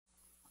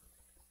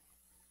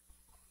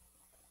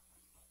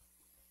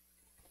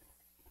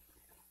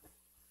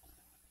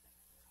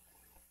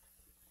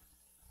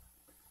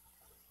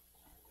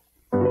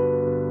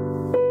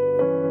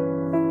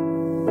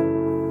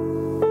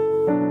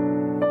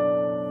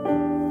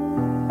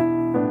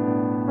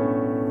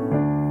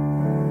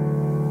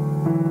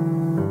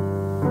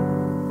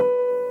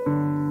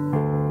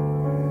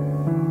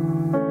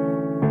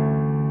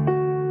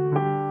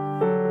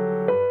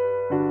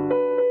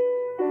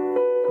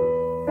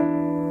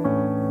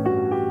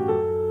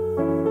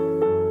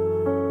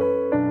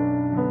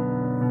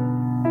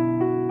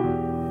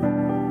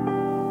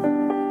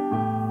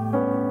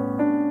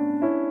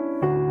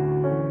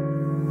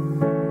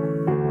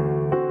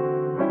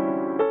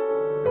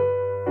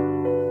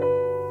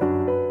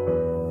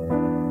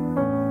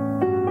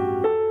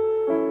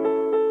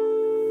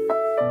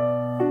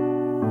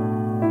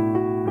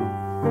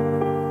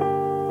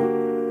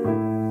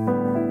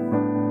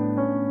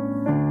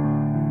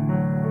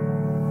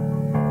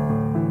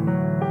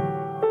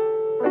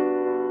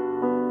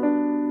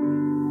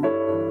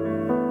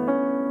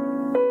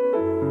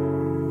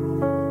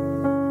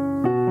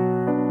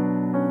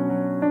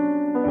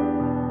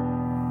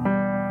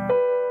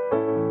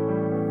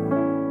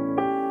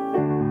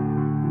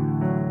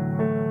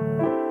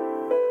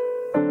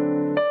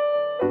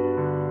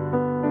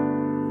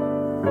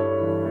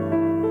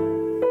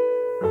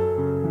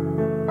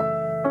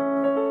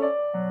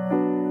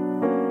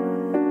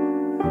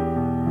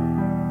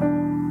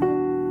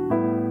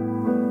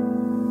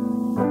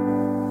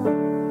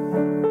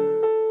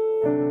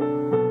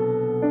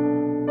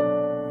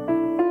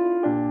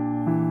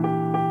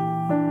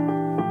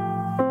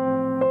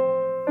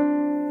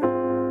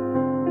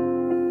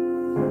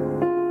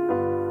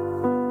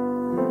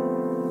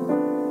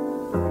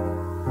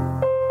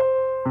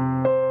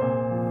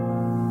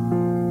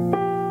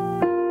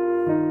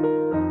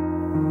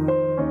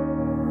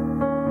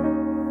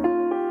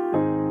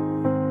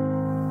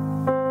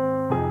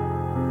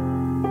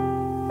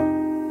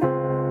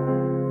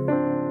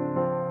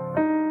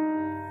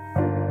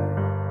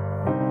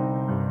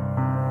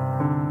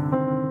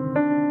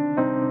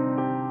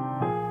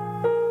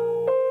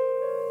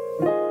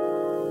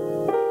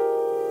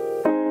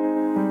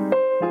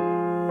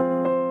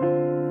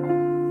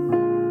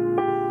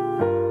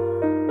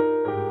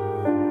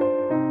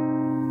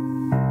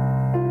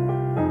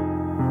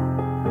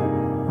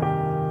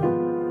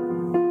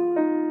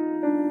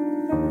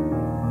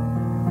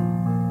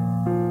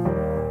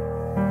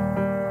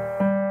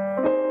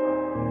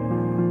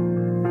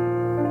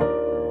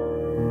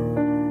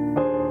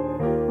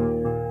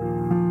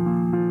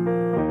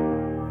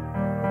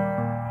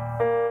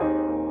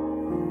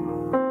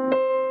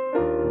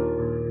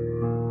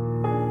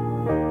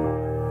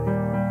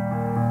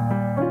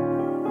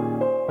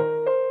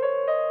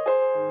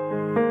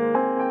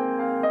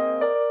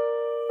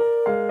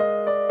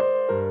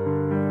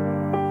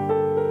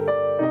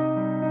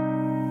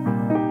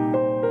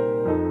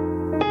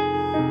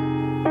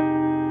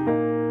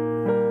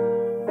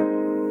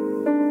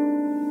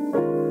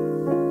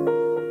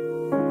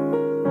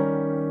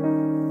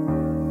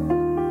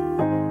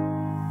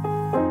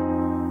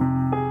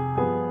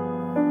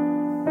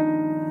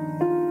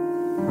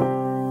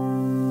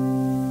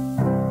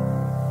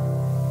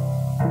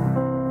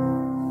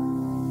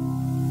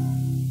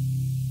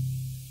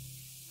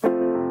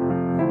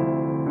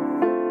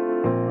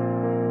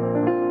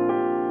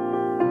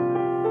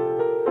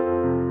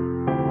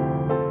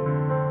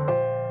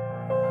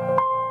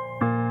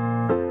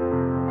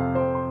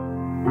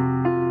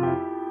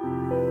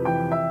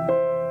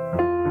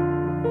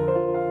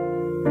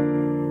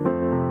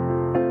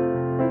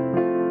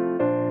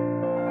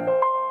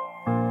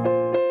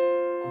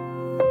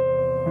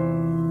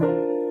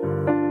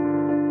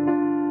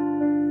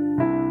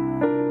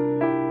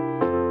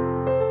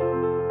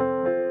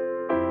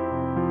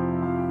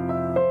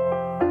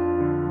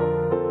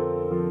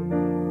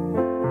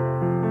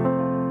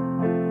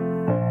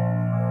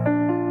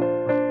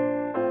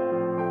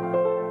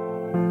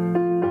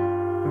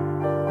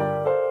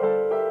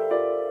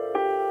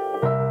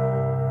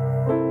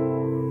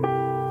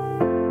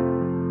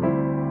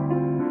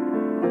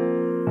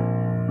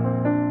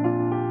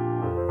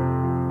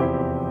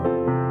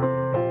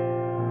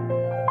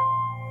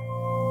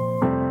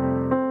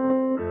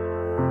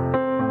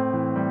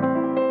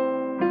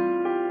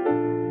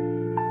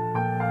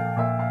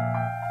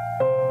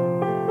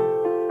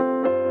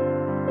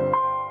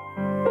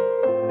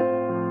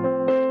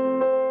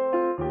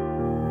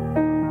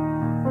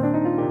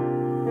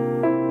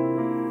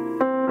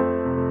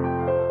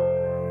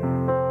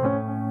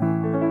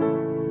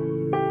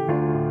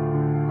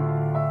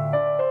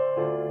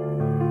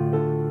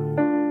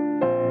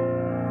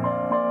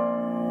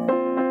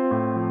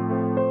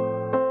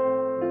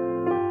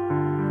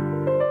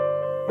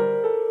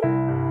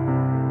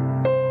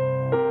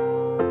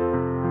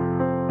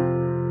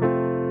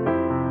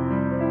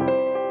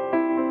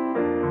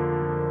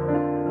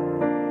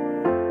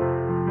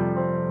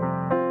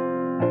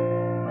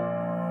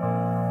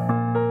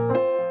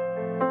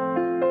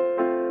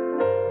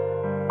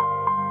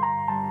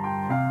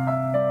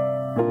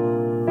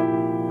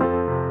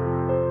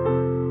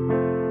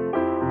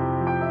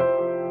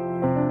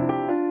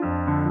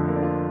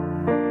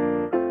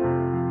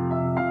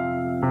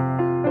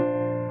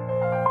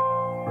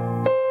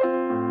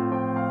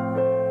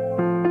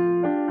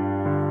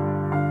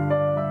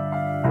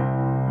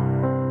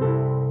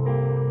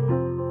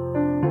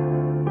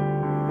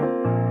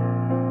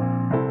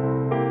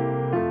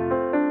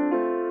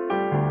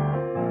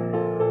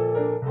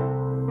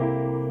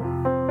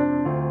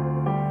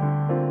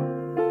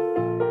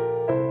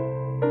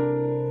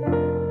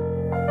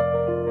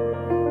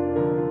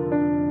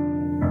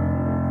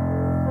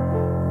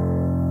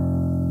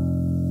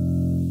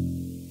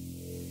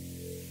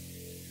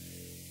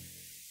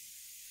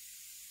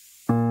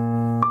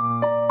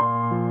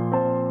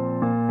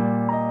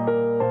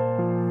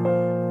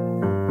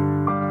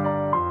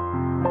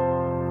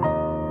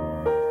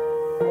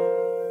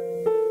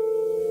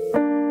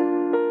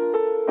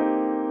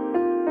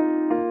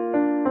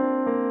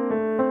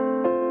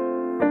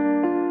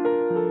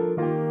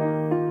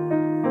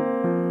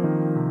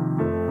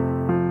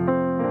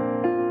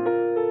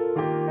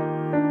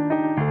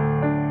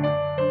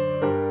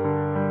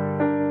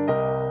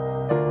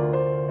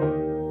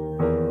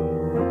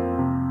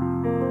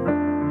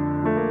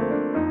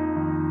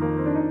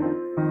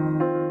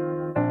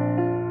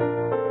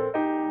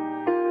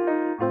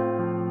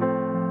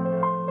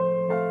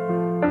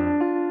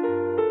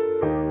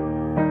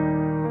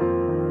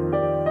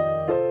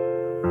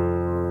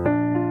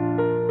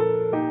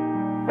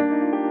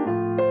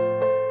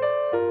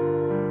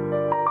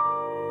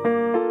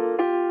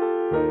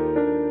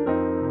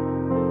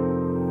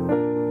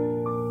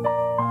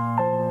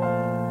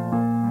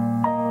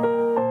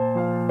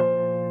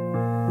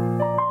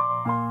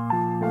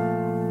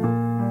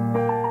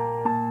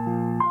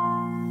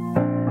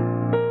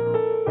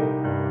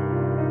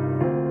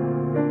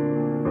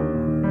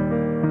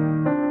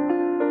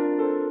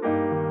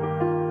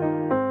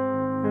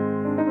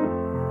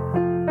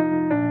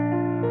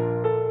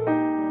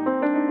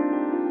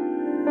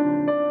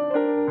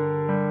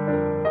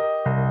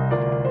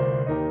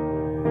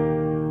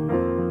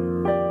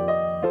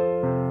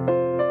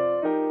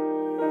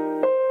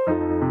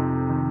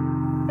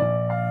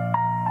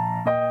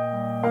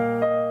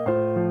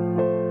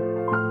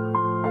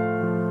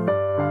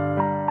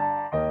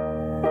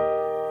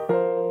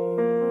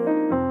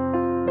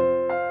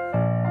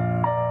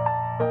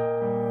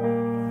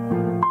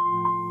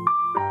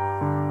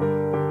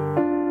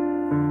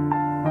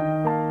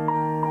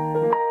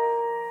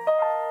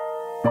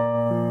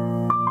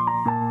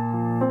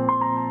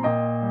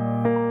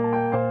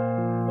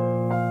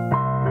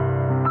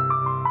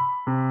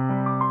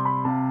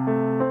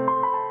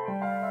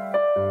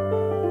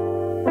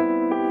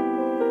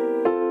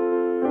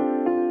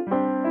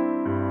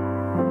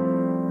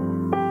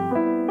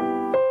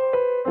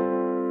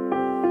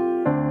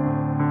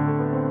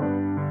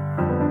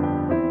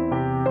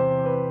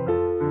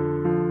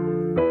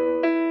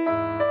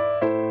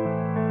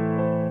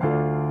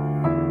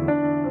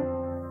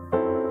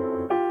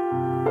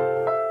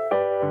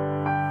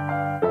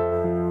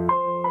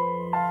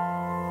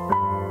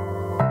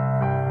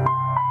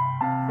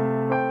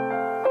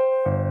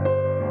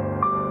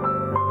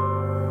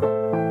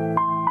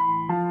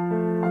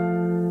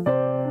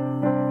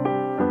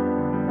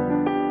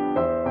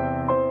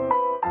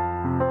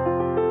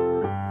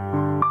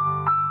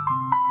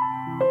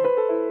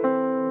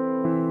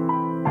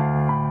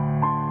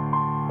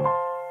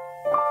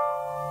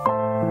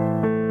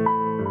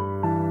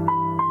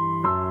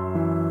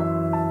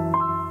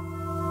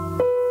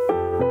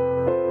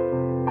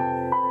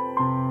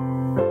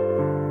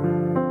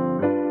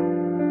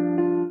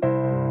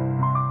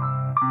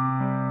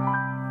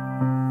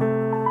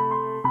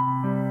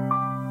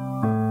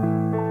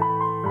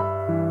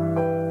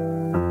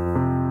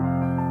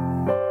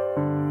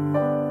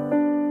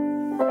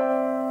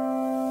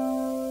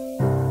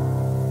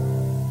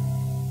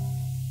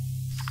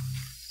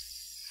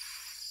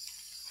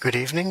Good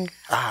evening.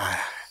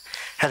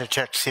 Had to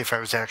check to see if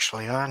I was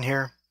actually on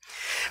here.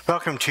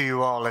 Welcome to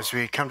you all as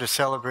we come to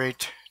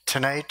celebrate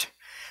tonight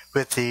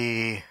with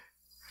the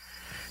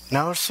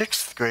now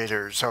 6th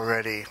graders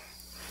already.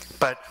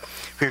 But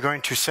we're going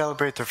to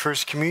celebrate the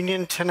First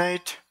Communion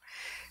tonight,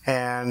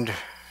 and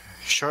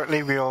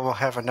shortly we will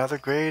have another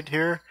grade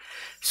here.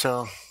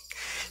 So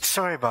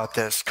sorry about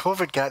this.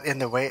 COVID got in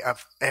the way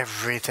of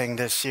everything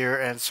this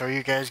year, and so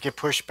you guys get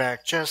pushed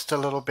back just a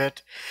little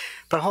bit.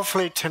 But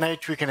hopefully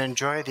tonight we can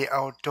enjoy the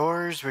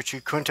outdoors, which we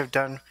couldn't have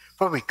done.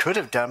 Well, we could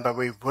have done, but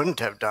we wouldn't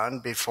have done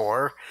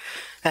before.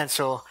 And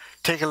so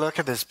take a look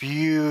at this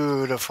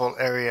beautiful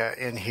area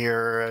in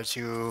here as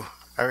you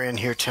are in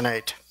here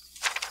tonight.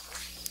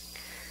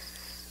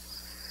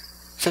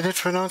 Is that it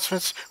for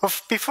announcements? Well,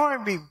 before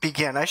we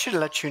begin, I should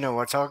let you know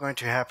what's all going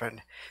to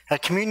happen.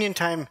 At communion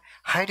time,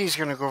 Heidi's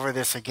going to go over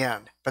this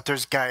again, but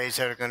there's guys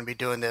that are going to be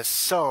doing this.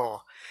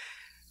 So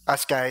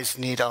us guys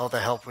need all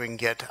the help we can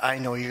get. I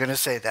know you're going to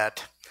say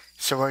that.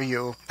 So are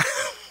you.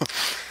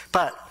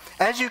 But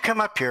as you come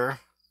up here,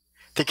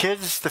 the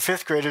kids, the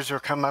 5th graders will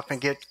come up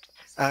and get,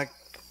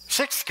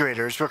 6th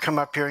graders will come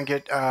up here and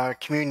get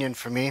communion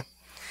for me.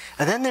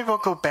 And then they will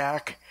go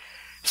back,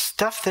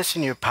 stuff this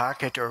in your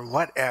pocket or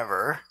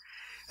whatever,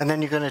 and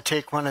then you're going to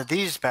take one of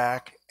these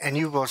back and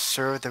you will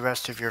serve the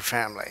rest of your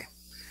family.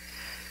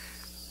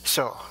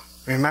 So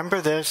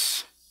remember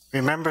this,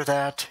 remember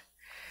that.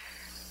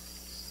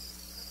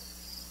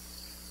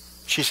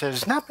 She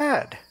says, not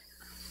bad.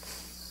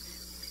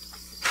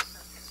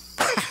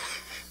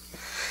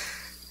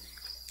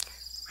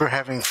 We're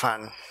having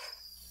fun.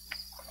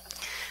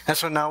 And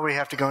so now we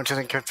have to go into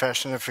the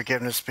confession of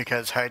forgiveness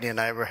because Heidi and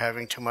I were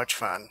having too much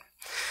fun.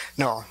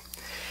 No.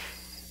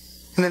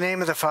 In the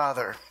name of the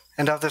Father,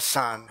 and of the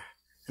Son,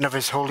 and of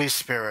His Holy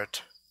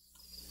Spirit.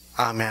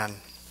 Amen.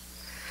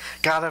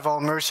 God of all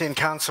mercy and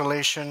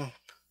consolation,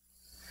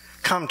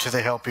 come to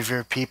the help of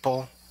your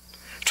people,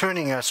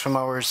 turning us from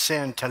our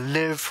sin to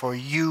live for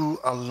you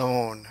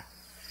alone.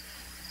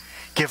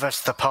 Give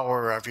us the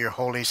power of your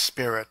Holy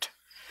Spirit,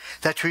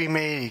 that we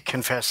may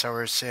confess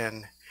our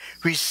sin,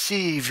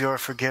 receive your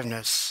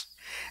forgiveness,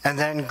 and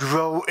then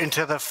grow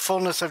into the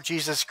fullness of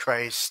Jesus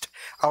Christ,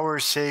 our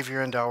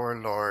Savior and our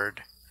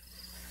Lord.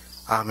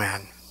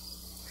 Amen.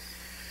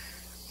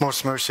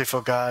 Most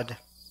merciful God,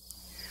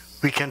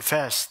 we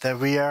confess that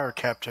we are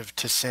captive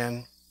to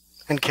sin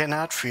and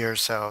cannot free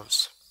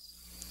ourselves.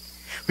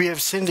 We have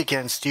sinned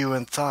against you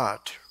in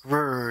thought,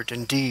 word,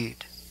 and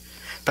deed,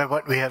 by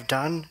what we have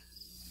done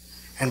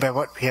and by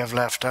what we have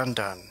left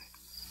undone.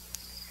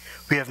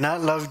 We have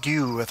not loved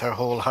you with our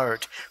whole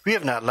heart. We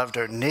have not loved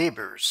our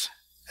neighbors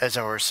as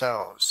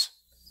ourselves.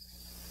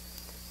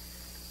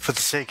 For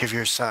the sake of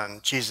your Son,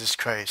 Jesus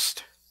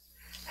Christ,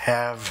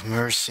 have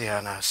mercy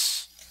on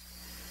us.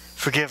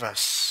 Forgive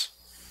us,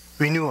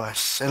 renew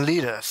us, and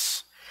lead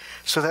us,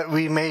 so that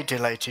we may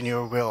delight in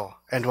your will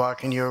and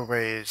walk in your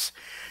ways,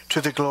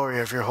 to the glory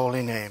of your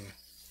holy name.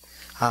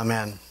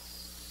 Amen.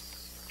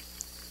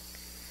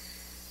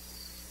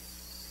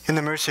 In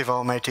the mercy of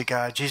Almighty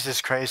God,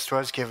 Jesus Christ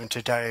was given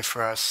to die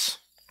for us,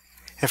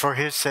 and for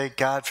his sake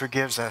God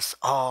forgives us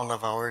all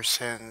of our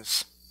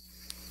sins.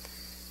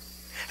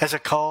 As a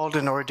called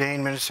and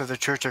ordained minister of the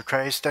Church of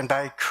Christ, and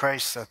by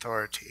Christ's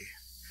authority,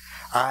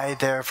 I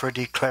therefore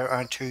declare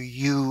unto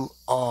you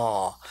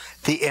all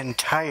the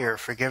entire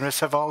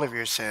forgiveness of all of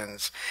your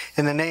sins,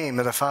 in the name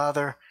of the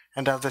Father,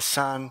 and of the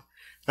Son,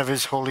 and of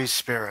his Holy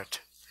Spirit.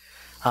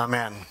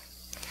 Amen.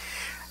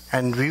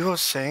 And we will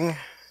sing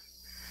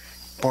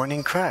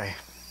Morning Cry.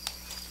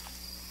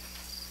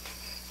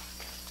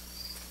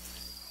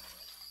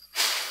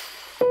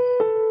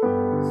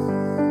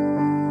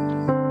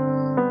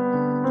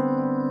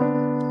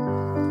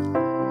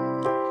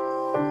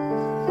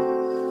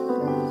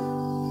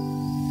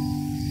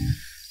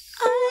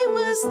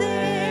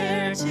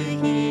 There to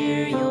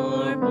hear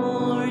your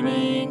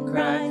morning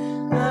cry.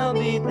 I'll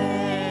be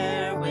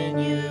there when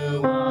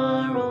you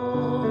are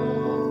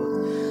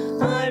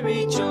old. I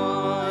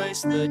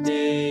rejoice the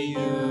day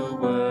you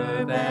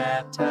were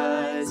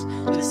baptized,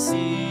 to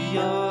see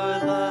your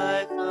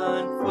life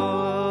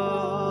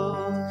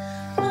unfold.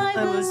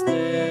 I was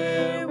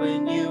there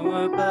when you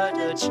were but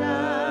a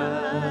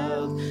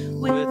child,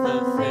 with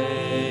a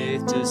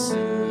faith to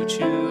suit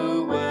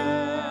you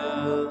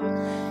well.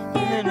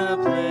 In a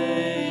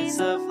place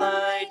of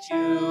light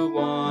you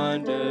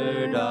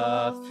wandered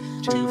off,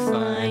 to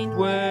find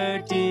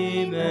where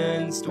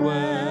demons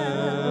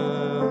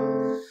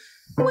dwell.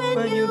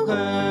 When you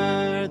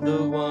heard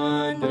the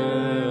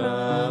wonder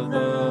of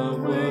the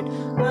word,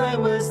 I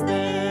was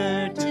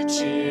there to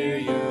cheer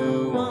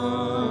you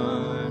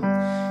on.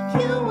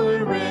 You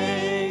were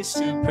raised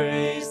to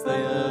praise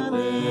the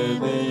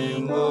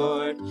living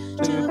Lord,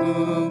 to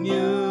whom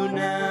you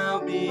now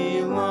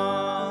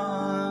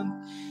belong.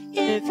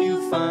 If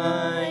you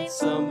find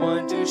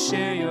someone to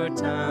share your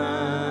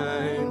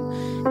time,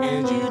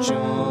 and you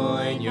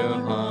join your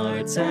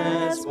hearts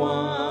as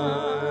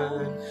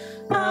one,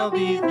 I'll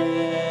be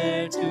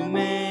there to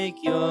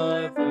make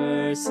your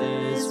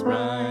verses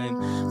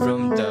rhyme,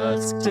 from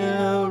dusk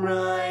till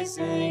rise.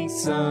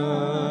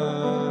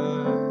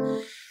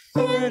 sun.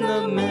 In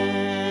the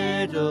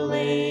Middle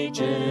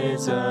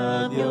Ages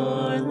of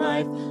your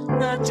life,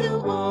 not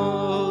too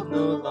old,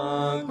 no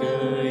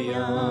longer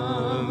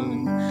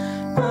young,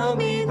 I'll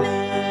be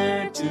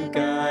there to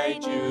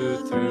guide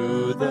you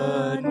through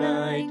the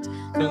night,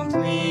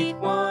 complete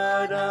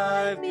what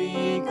I've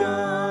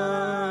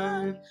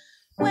begun.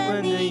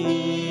 When the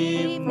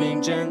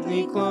evening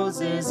gently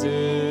closes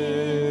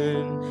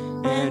in,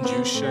 and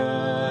you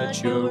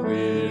shut your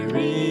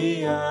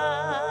weary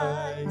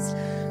eyes,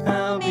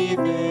 I'll be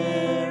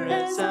there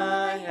as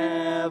I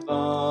have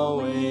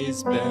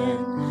always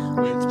been,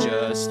 with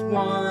just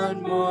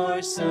one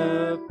more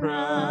surprise.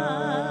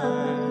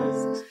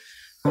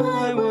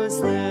 I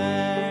was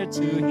there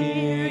to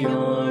hear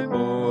your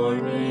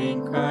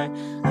boring cry.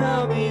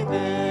 I'll be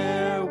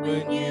there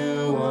when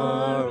you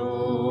are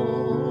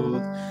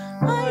old.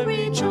 I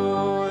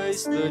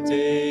rejoice the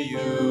day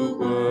you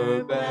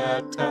were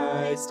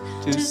baptized,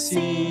 to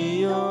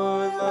see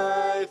your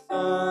life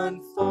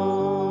unfold.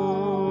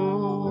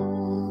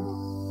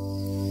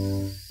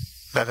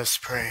 Let us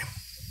pray.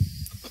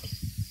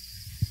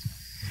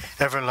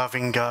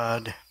 Ever-loving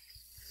God,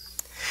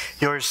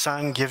 your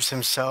Son gives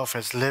himself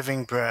as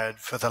living bread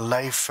for the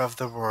life of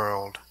the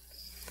world.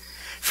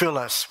 Fill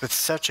us with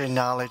such a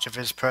knowledge of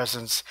his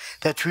presence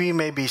that we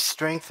may be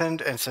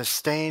strengthened and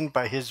sustained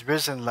by his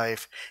risen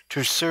life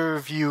to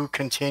serve you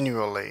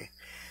continually.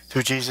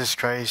 Through Jesus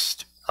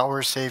Christ,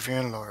 our Savior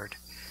and Lord.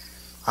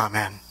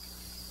 Amen.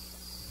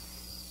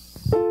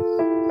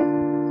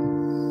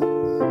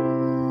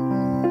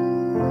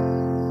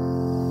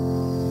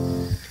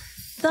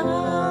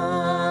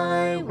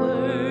 Thy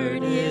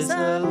word is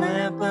a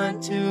lamp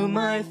unto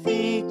my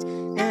feet,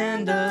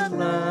 and a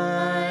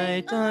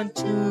light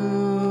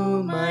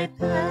unto my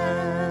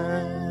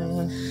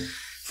path.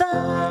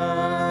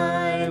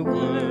 Thy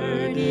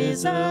word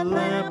is a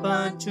lamp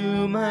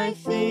unto my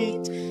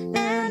feet,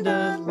 and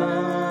a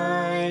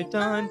light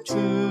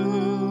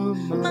unto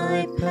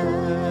my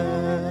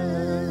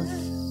path.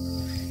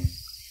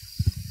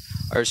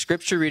 Our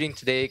scripture reading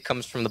today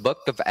comes from the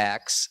book of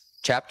Acts,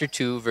 chapter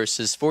 2,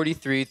 verses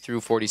 43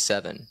 through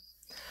 47.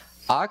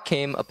 Awe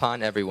came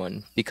upon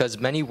everyone, because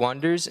many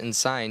wonders and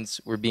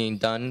signs were being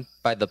done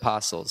by the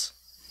apostles.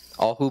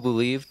 All who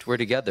believed were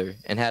together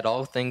and had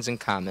all things in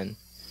common.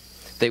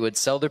 They would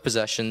sell their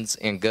possessions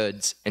and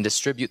goods and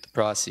distribute the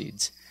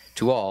proceeds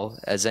to all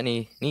as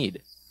any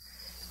need.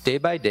 Day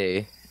by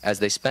day, as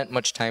they spent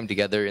much time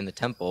together in the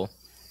temple,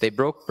 they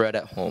broke bread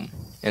at home,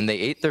 and they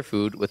ate their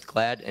food with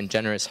glad and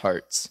generous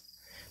hearts,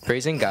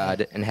 praising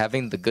God and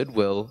having the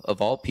goodwill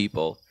of all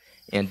people.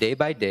 And day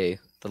by day,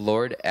 the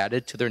Lord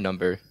added to their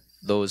number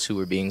those who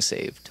were being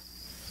saved.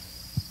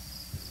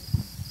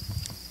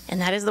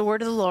 And that is the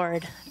word of the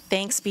Lord.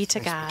 Thanks be to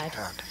God.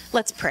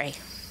 Let's pray.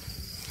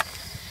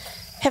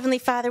 Heavenly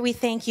Father, we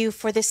thank you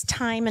for this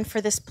time and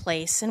for this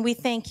place, and we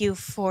thank you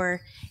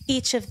for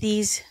each of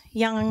these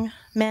young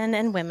men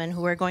and women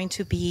who are going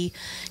to be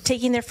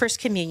taking their first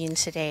communion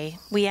today.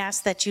 We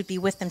ask that you'd be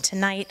with them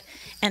tonight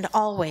and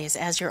always,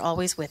 as you're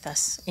always with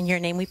us. In your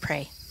name we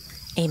pray.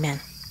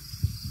 Amen.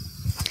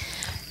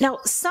 Now,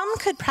 some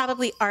could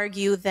probably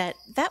argue that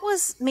that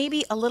was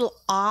maybe a little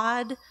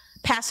odd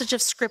passage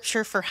of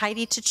scripture for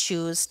Heidi to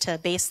choose to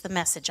base the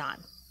message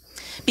on.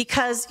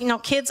 Because,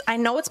 kids, I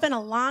know it's been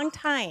a long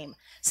time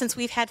since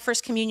we've had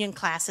First Communion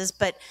classes,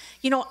 but,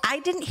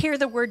 I didn't hear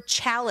the word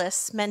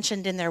chalice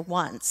mentioned in there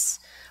once,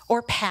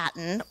 or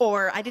paten,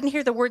 or I didn't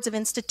hear the words of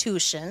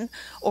institution,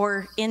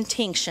 or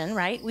intinction,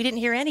 right? We didn't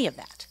hear any of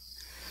that.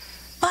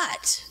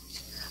 But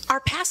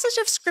our passage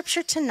of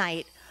scripture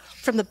tonight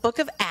from the book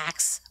of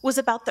Acts was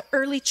about the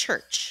early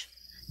church,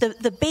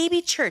 the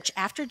baby church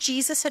after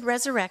Jesus had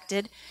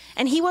resurrected,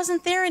 and he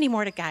wasn't there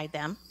anymore to guide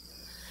them,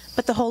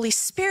 but the Holy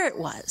Spirit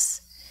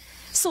was.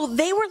 So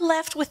they were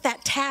left with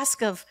that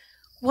task of,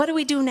 what do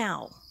we do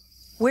now?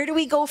 Where do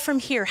we go from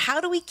here?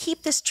 How do we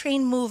keep this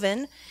train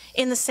moving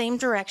in the same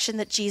direction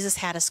that Jesus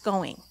had us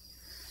going?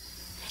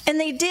 And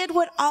they did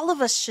what all of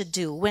us should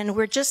do when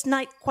we're just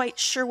not quite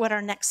sure what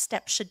our next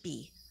step should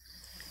be.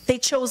 They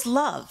chose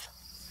love.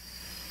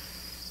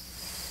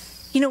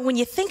 When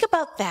you think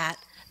about that,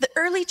 the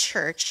early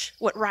church,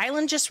 what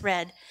Ryland just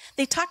read,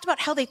 they talked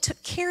about how they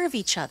took care of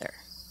each other.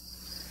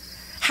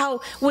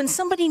 How when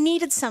somebody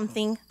needed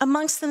something,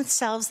 amongst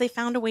themselves, they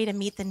found a way to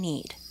meet the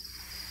need.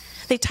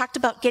 They talked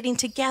about getting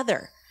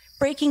together,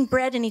 breaking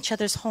bread in each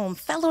other's home,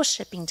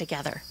 fellowshipping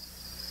together.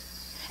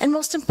 And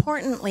most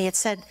importantly, it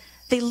said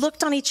they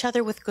looked on each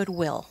other with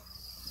goodwill.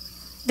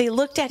 They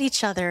looked at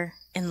each other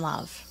in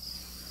love.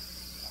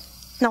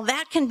 Now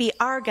that can be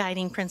our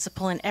guiding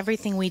principle in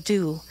everything we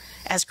do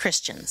as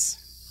Christians.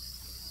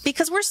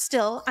 Because we're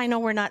still, I know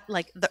we're not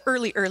like the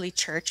early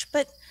church,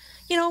 but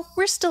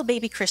we're still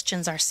baby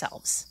Christians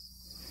ourselves.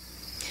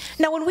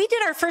 Now, when we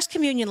did our first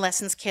communion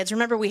lessons, kids,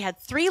 remember we had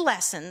 3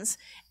 lessons,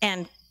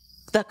 and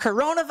the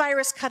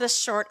coronavirus cut us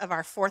short of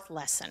our 4th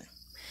lesson.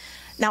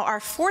 Now, our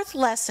 4th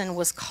lesson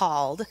was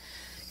called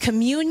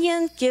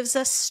Communion Gives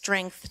Us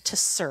Strength to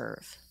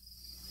Serve.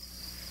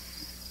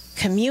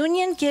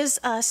 Communion gives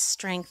us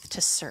strength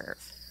to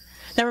serve.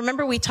 Now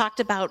remember, we talked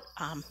about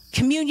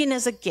communion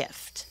as a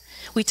gift.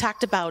 We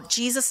talked about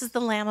Jesus is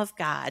the Lamb of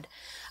God.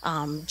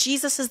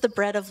 Jesus is the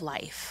bread of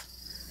life.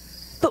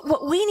 But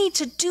what we need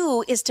to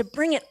do is to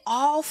bring it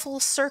all full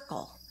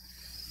circle,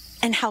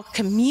 and how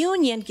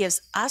communion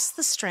gives us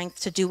the strength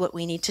to do what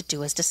we need to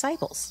do as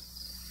disciples.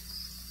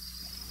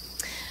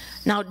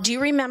 Now, do you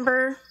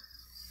remember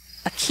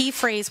a key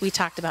phrase we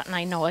talked about? And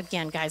I know,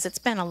 again, guys, it's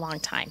been a long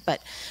time,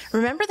 but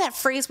remember that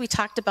phrase we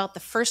talked about the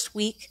first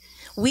week?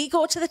 We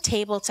go to the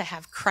table to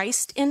have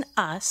Christ in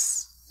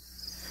us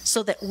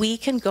so that we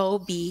can go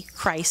be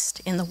Christ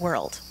in the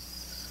world.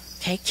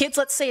 Okay, kids,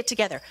 let's say it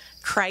together.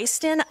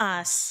 Christ in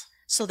us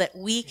so that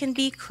we can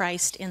be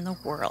Christ in the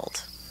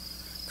world.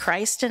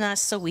 Christ in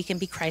us so we can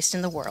be Christ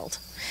in the world.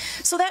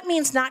 So that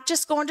means not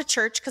just going to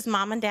church because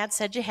mom and dad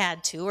said you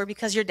had to, or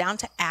because you're down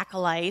to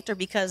acolyte, or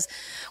because,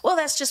 well,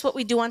 that's just what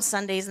we do on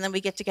Sundays and then we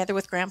get together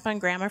with grandpa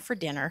and grandma for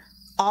dinner.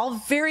 All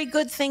very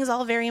good things,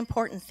 all very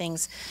important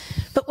things.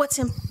 But what's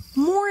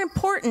more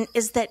important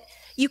is that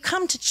you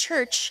come to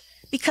church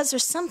because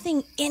there's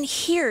something in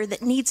here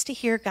that needs to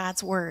hear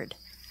God's word.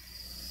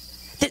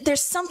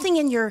 There's something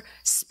in your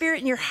spirit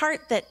and your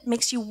heart that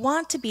makes you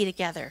want to be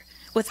together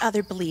with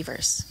other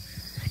believers,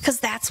 because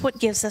that's what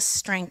gives us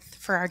strength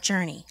for our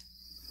journey.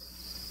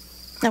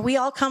 Now, we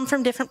all come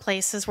from different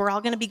places. We're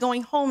all going to be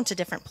going home to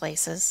different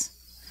places.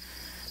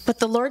 But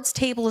the Lord's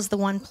table is the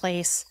one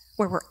place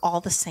where we're all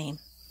the same.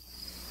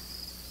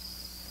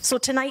 So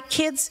tonight,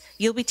 kids,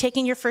 you'll be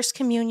taking your first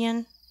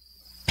communion.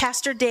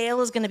 Pastor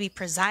Dale is going to be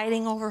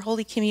presiding over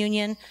Holy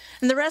Communion.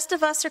 And the rest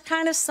of us are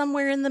kind of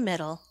somewhere in the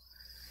middle.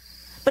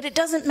 But it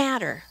doesn't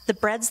matter. The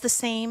bread's the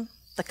same.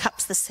 The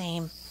cup's the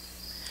same.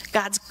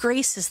 God's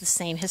grace is the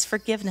same. His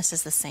forgiveness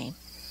is the same.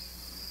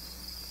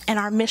 And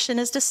our mission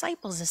as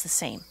disciples is the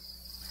same.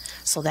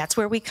 So that's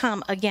where we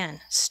come,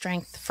 again,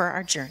 strength for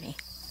our journey.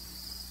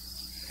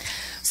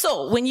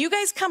 So when you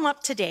guys come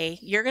up today,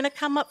 you're going to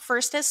come up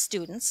first as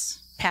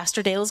students.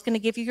 Pastor Dale is going to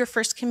give you your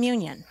first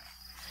communion.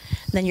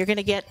 Then you're going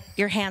to get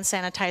your hand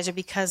sanitizer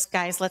because,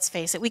 guys, let's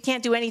face it, we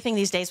can't do anything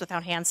these days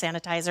without hand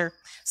sanitizer.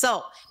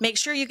 So make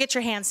sure you get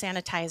your hand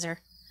sanitizer.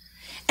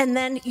 And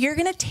then you're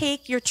going to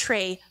take your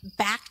tray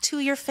back to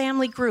your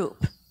family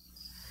group.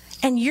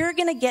 And you're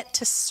going to get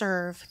to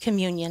serve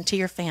communion to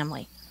your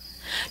family.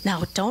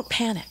 Now, don't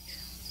panic,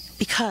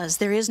 because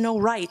there is no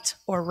right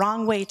or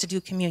wrong way to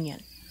do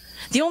communion.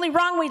 The only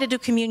wrong way to do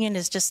communion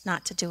is just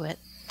not to do it.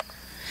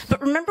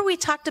 But remember, we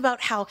talked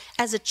about how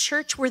as a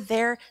church we're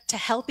there to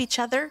help each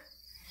other.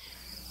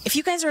 If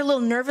you guys are a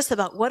little nervous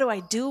about what do I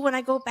do when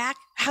I go back,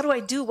 how do I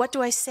do, what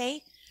do I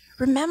say,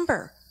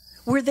 remember,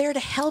 we're there to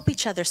help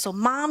each other. So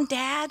mom,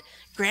 dad,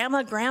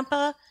 grandma,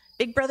 grandpa,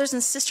 big brothers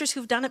and sisters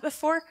who've done it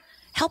before,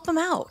 help them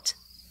out.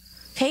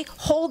 Okay,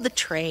 hold the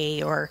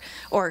tray or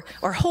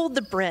hold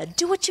the bread.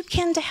 Do what you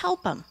can to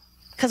help them,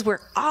 because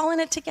we're all in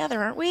it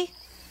together, aren't we?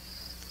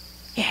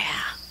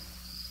 Yeah.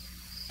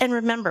 And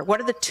remember,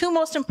 what are the two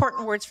most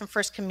important words from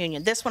First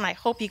Communion? This one I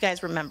hope you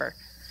guys remember.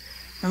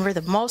 Remember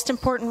the most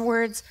important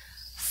words?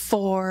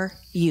 For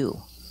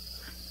you.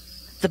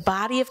 The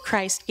body of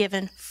Christ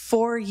given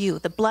for you.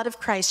 The blood of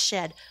Christ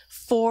shed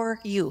for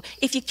you.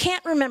 If you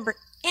can't remember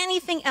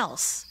anything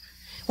else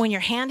when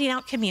you're handing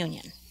out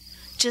communion,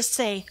 just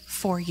say,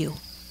 for you.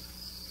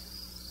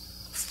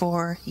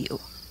 For you.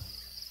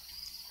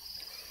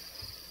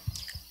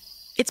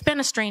 It's been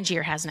a strange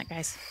year, hasn't it,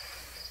 guys?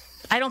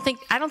 I don't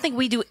think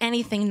we do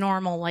anything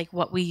normal like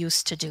what we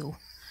used to do.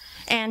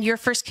 And your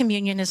first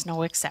communion is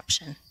no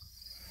exception.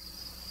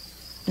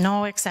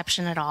 No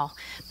exception at all.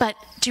 But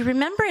do you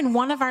remember in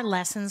one of our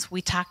lessons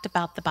we talked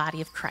about the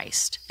body of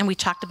Christ, and we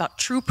talked about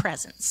true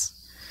presence?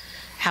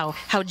 How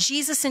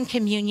Jesus in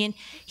communion,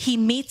 he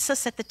meets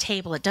us at the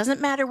table. It doesn't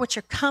matter what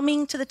you're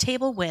coming to the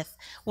table with.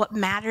 What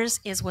matters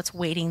is what's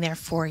waiting there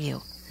for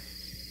you.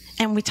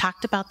 And we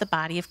talked about the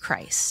body of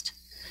Christ.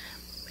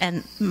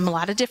 And a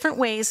lot of different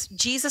ways.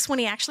 Jesus, when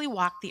he actually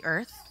walked the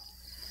earth.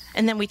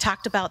 And then we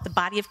talked about the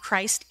body of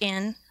Christ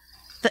in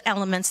the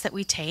elements that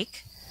we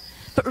take.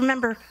 But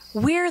remember,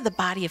 we're the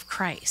body of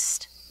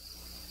Christ.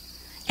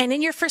 And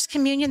in your first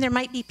communion, there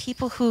might be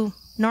people who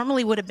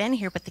normally would have been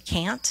here, but they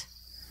can't.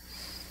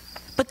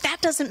 But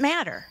that doesn't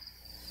matter,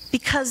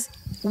 because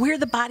we're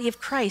the body of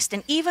Christ.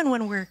 And even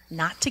when we're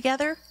not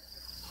together,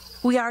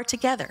 we are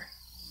together.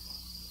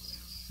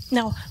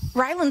 Now,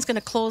 Ryland's going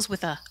to close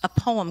with a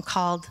poem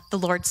called The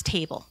Lord's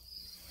Table.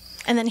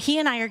 And then he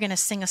and I are going to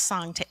sing a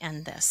song to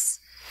end this.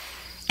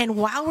 And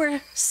while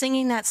we're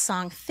singing that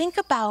song, think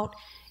about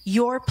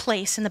your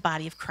place in the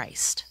body of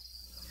Christ.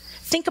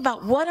 Think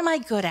about, what am I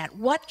good at?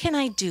 What can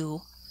I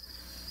do?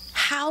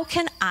 How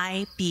can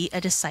I be a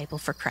disciple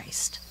for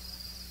Christ?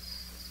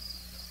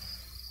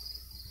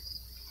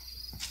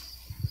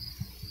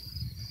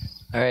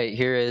 All right,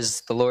 here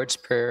is the Lord's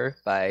Prayer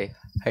by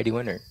Heidi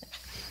Winter.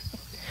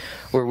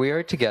 Where we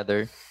are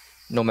together,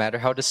 no matter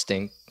how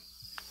distinct,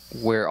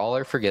 where all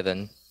are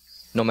forgiven,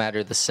 no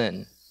matter the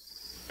sin,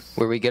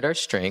 where we get our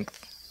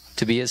strength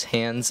to be his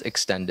hands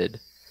extended,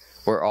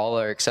 where all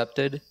are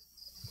accepted,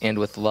 and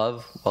with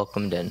love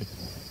welcomed in.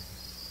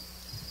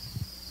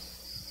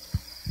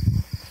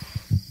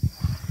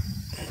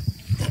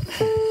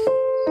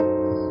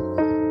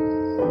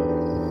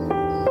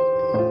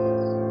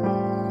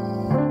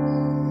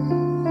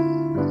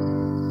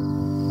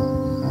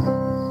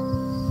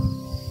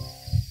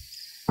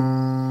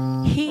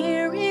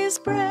 Here is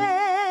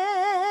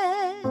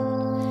bread,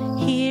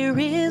 here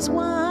is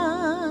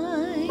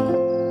wine.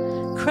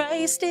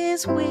 Christ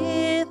is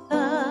with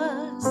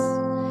us,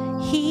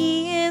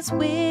 He is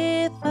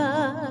with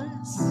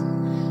us.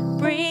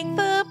 Break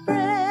the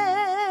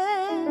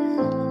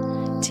bread,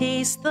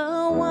 taste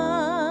the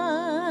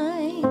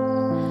wine.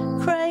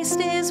 Christ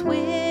is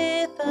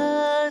with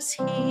us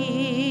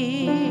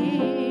here.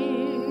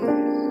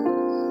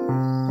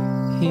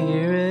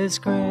 Here is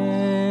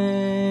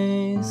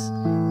grace,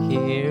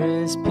 here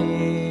is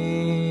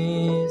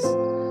peace.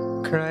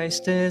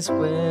 Christ is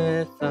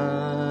with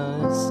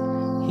us,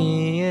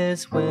 He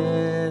is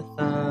with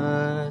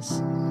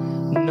us.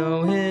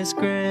 Know His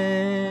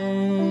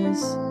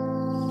grace,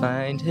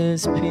 find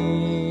His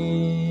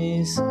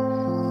peace.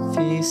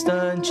 Feast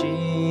on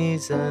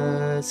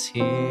Jesus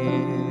here.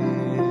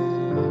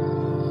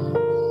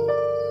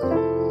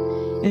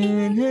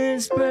 In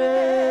His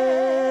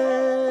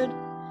bread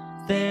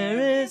there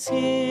is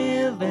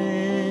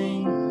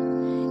healing.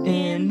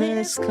 In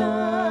this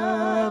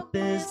cup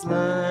is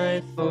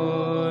life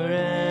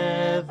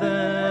forever.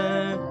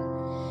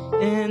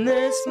 In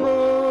this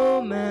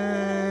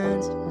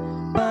moment,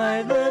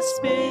 by the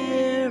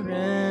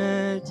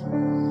Spirit,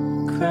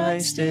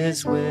 Christ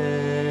is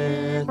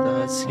with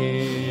us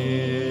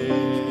here.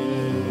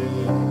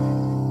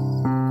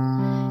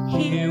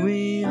 Here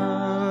we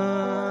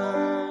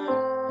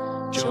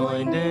are,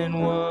 joined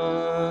in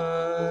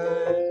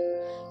one.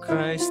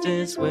 Christ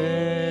is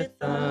with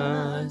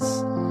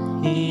us,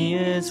 He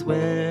is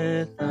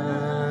with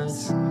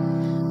us.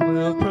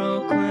 We'll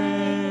proclaim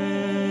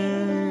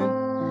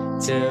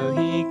till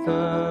He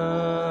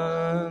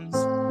comes,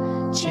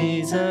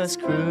 Jesus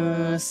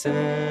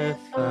crucified.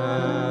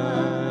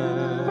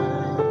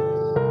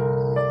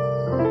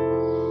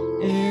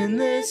 In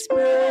this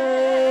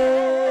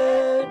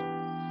bread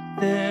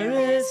there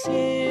is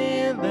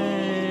healing.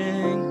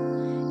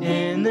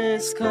 In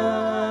this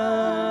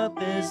cup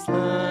is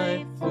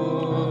life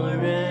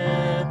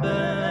forever.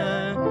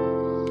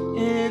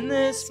 In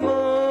this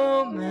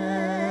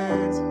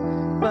moment,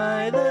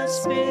 by the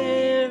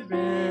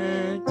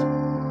Spirit,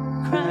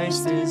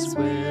 Christ is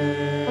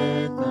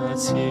with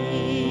us here.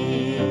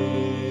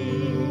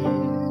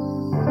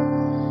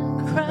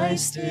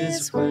 Christ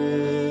is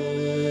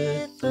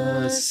with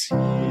us here.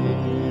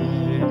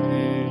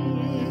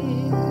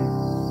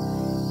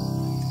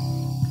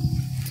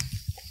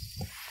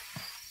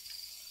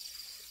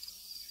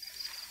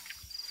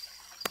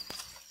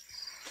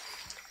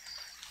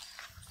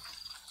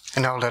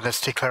 And now let us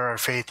declare our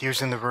faith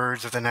using the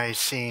words of the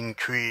Nicene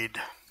Creed.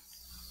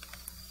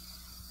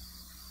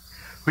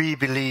 We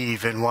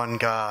believe in one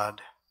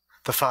God,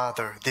 the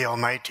Father, the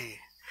Almighty,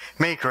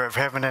 maker of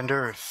heaven and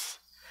earth,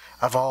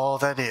 of all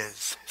that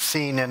is,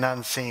 seen and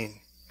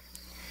unseen.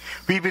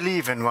 We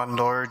believe in one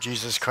Lord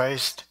Jesus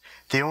Christ,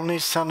 the only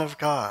Son of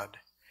God,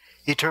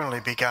 eternally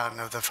begotten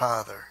of the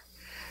Father,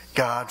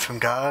 God from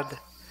God,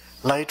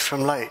 light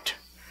from light,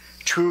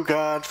 true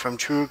God from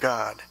true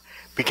God,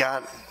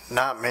 begotten,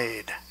 not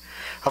made,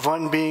 of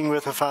one being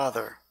with the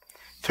Father.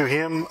 Through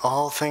him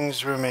all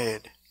things were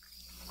made.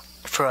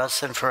 For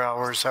us and for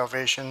our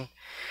salvation,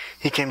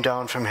 he came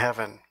down from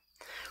heaven,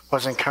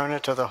 was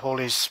incarnate of the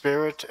Holy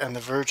Spirit and the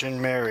Virgin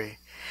Mary,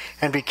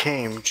 and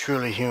became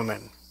truly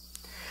human.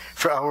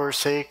 For our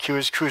sake he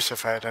was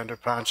crucified under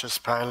Pontius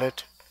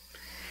Pilate.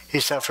 He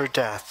suffered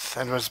death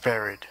and was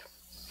buried.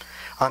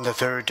 On the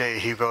third day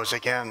he rose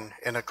again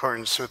in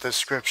accordance with the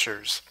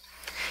Scriptures.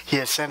 He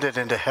ascended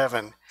into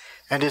heaven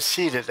and is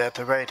seated at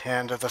the right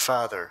hand of the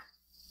Father.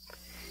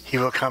 He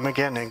will come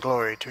again in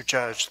glory to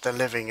judge the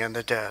living and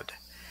the dead,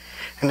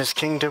 and his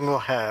kingdom will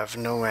have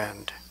no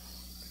end.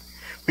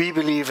 We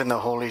believe in the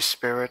Holy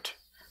Spirit,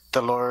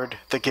 the Lord,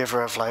 the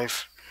giver of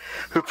life,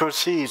 who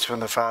proceeds from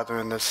the Father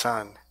and the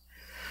Son,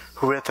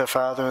 who with the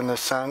Father and the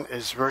Son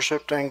is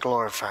worshipped and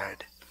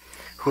glorified,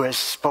 who has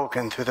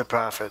spoken through the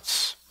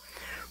prophets.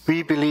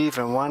 We believe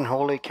in one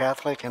holy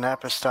Catholic and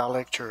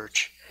Apostolic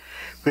Church.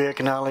 We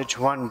acknowledge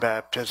one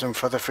baptism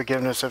for the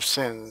forgiveness of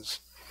sins.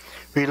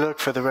 We look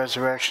for the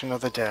resurrection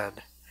of the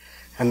dead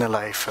and the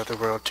life of the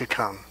world to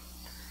come.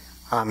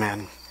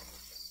 Amen.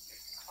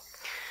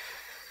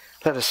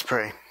 Let us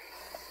pray.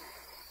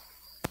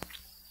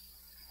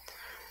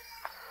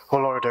 O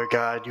Lord our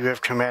God, you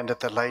have commanded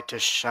the light to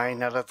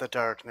shine out of the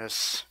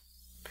darkness,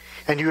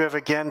 and you have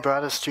again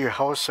brought us to your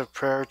house of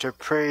prayer to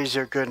praise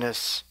your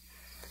goodness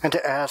and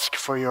to ask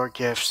for your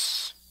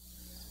gifts.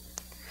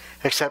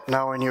 Accept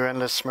now in your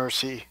endless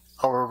mercy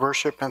our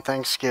worship and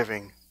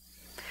thanksgiving,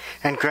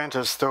 and grant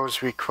us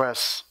those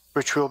requests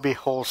which will be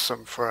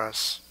wholesome for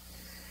us.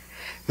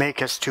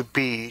 Make us to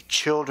be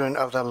children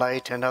of the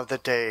light and of the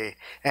day,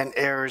 and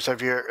heirs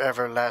of your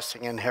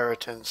everlasting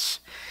inheritance.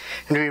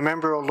 And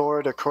remember, O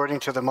Lord, according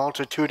to the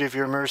multitude of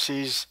your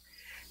mercies,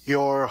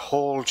 your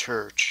whole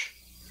church,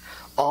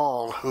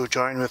 all who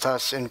join with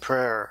us in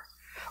prayer,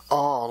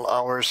 all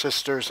our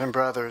sisters and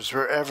brothers,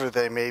 wherever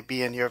they may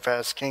be in your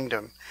vast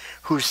kingdom,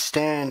 who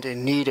stand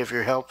in need of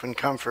your help and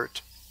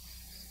comfort.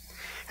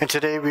 And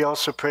today we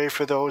also pray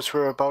for those who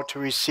are about to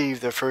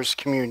receive their first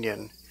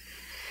communion.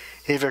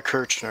 Eva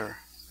Kirchner,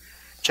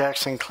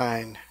 Jackson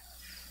Klein,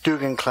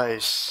 Dugan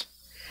Kleiss,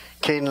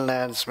 Caden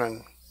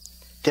Landsman,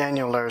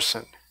 Daniel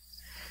Larson,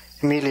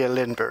 Emilia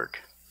Lindberg,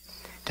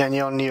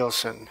 Danielle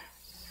Nielsen,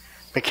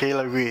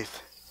 Michaela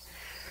Reith,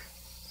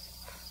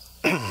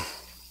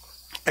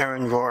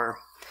 Aaron Rohr,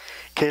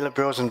 Caleb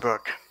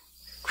Rosenbrook,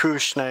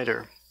 Cruz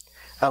Schneider,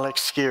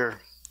 Alex Skier,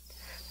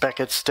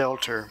 Beckett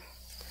Stelter,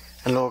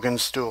 and Logan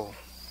Stuhl.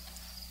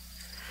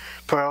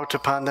 Pour out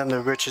upon them the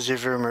riches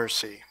of your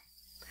mercy,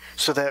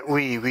 so that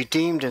we,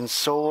 redeemed in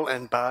soul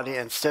and body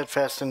and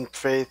steadfast in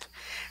faith,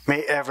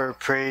 may ever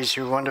praise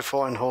your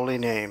wonderful and holy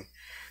name,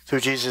 through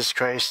Jesus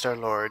Christ our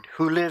Lord,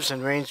 who lives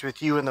and reigns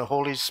with you in the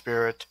Holy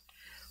Spirit,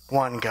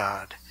 one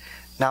God,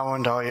 now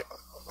and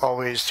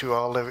always to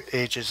all the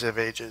ages of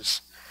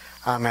ages.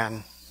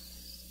 Amen.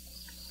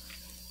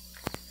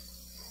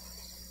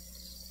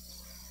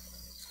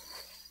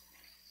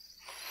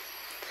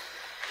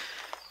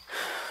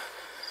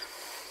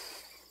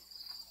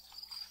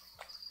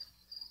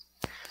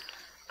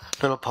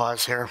 Little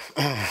pause here.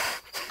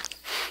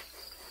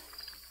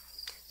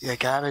 You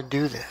gotta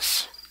do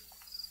this.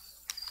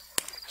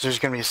 There's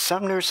going to be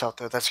some nurse out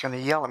there that's going to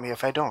yell at me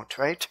if I don't,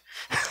 right?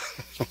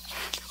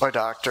 Or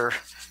doctor.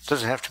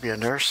 Doesn't have to be a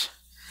nurse.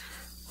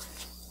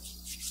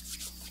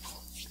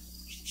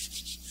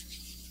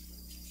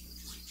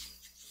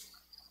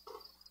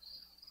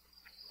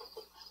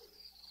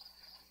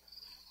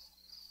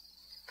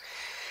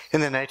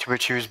 In the night in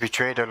which he was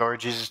betrayed, our Lord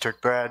Jesus took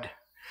bread,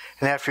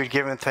 and after he had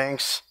given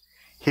thanks,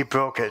 he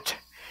broke it,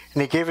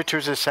 and he gave it to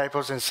his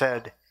disciples and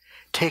said,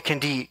 "Take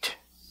and eat.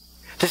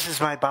 This is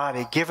my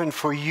body given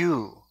for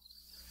you.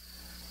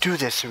 Do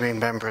this in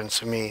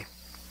remembrance of me."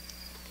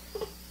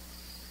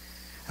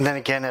 And then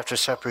again after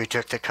supper he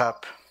took the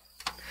cup,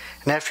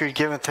 and after he had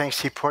given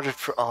thanks he poured it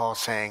for all,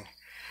 saying,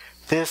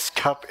 "This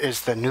cup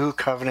is the new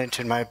covenant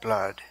in my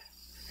blood.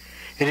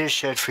 It is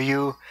shed for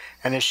you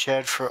and is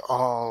shed for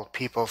all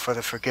people for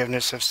the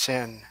forgiveness of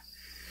sin.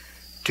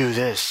 Do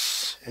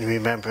this in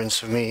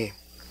remembrance of me."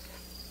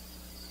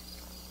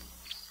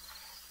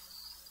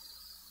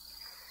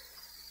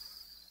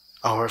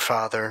 Our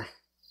Father,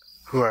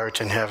 who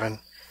art in heaven,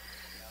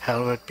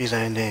 hallowed be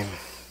thy name.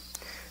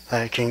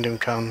 Thy kingdom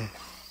come,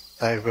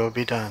 thy will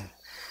be done,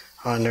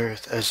 on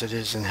earth as it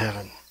is in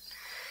heaven.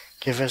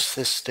 Give us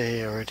this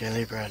day our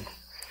daily bread,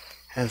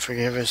 and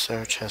forgive us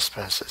our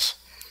trespasses,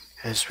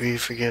 as we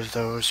forgive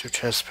those who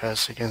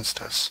trespass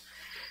against us.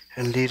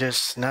 And lead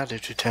us not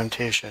into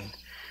temptation,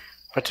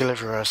 but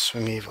deliver us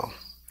from evil.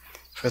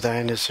 For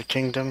thine is the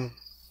kingdom,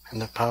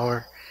 and the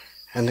power,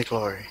 and the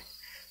glory,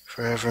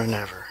 forever and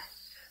ever.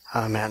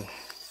 Amen.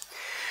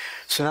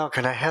 So now,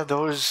 can I have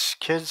those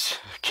kids,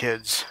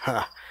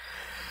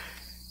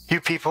 you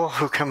people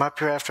who come up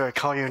here after I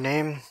call your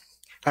name?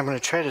 I'm going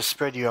to try to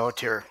spread you out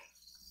here.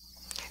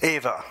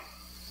 Ava.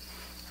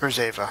 Where's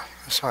Ava?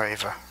 I saw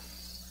Ava.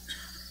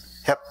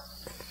 Yep.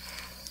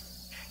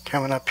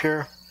 Coming up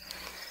here.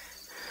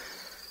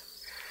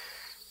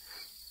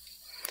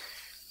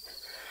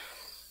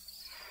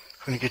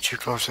 I'm going to get you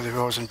close to the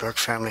Rosenberg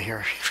family here.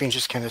 If you can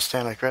just kind of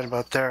stand like right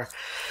about there.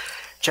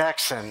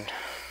 Jackson.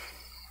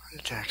 Where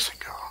did Jackson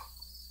go?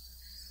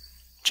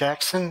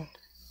 Jackson?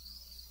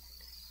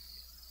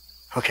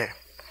 Okay.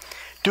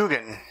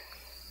 Dugan.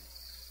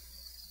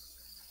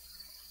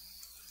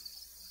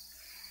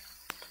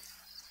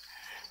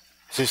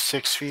 Is this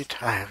 6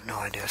 feet? I have no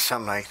idea.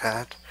 Something like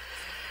that.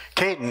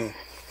 Caden.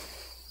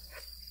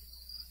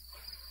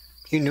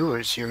 You knew it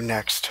was you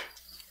next.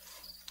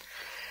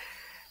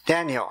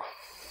 Daniel.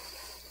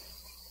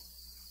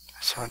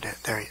 I saw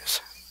that. There he is.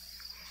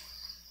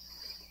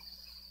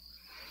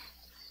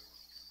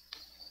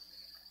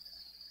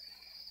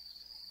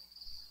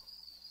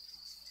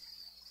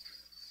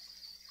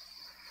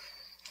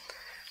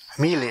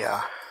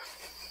 Amelia.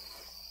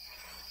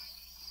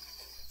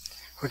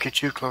 We'll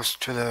get you close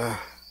to the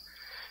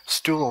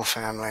Stuhl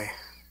family.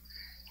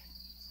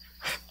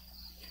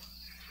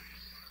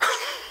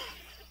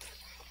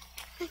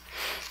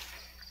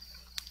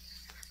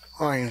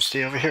 Oh, you can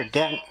stay over here.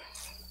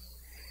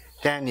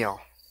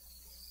 Daniel.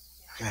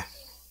 Okay.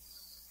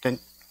 Then,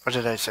 what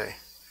did I say?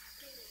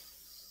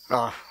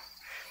 Oh,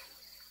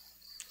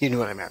 you knew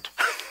what I meant.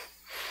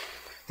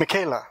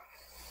 Michaela.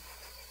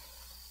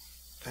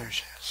 There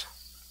she is.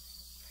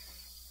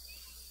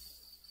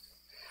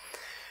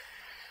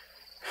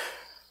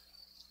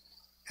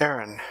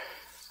 Aaron,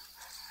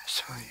 I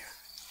saw you.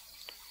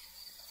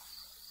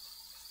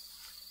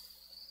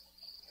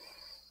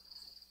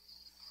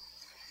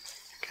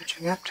 You're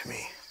catching up to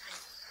me.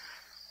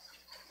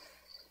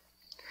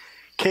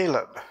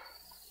 Caleb,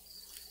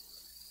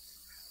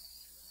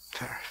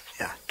 There.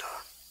 Yeah,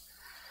 duh.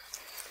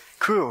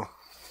 Crew.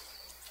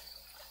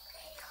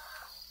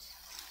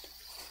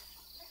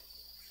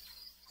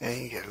 Yeah,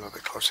 you can get a little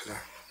bit closer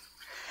there.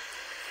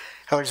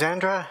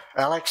 Alexandra?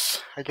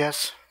 Alex, I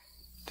guess.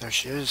 There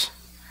she is.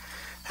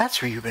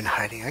 That's where you've been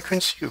hiding. I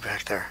couldn't see you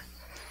back there.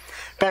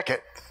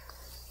 Beckett.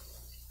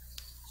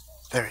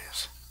 There he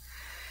is.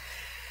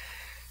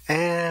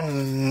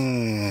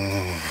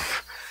 And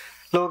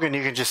Logan,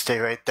 you can just stay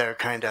right there,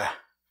 kinda.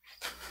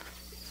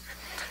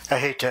 I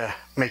hate to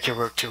make you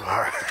work too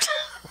hard.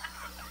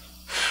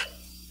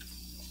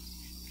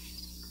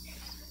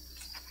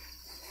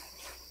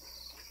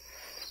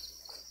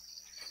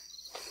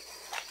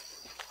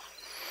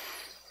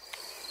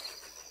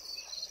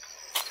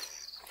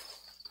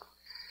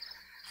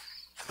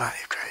 The body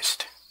of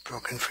Christ,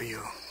 broken for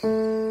you. The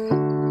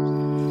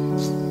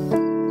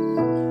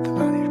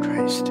body of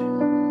Christ,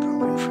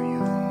 broken for you.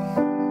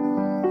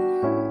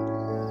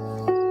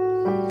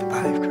 The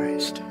body of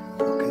Christ,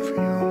 broken for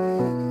you.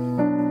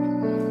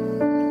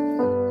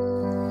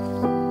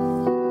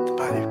 The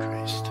body of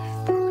Christ,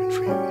 broken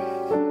for you.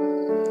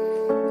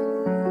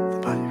 The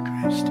body of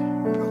Christ,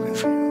 broken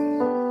for you.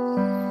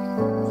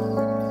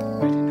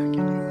 I did not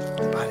get you.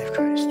 The body of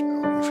Christ,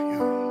 broken for you.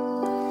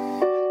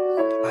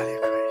 The body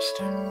of Christ,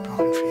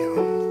 broken for you.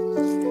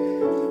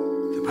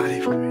 The body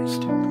of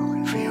Christ,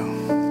 broken for you.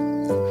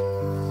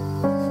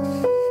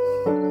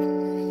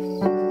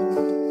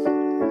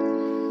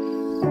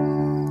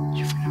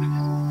 You've got it.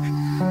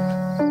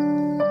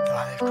 The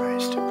body of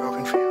Christ,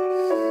 broken for you.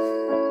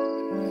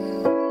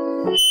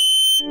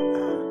 The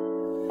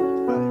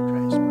body of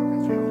Christ, broken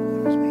for you.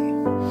 That was me.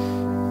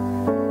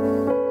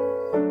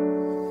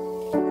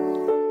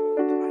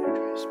 The body of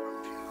Christ,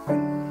 broken for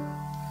you.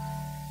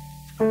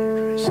 The body of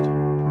Christ,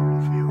 broken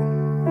for you. The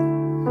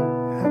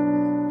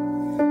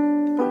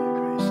body of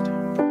Christ,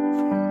 broken for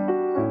you.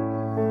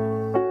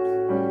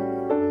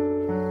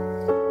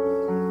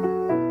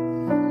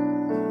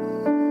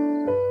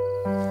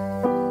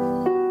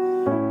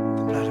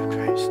 The blood of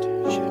Christ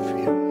shed for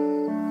you.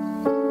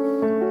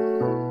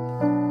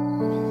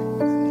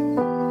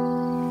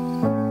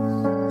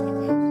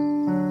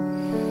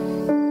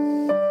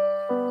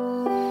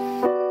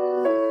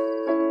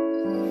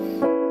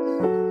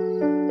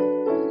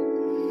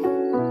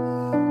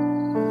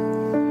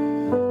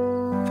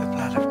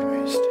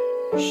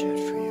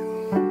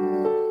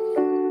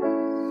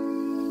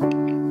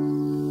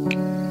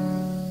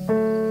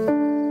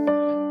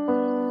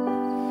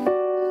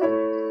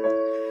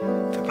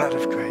 The blood of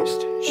Christ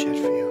shed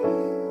for you.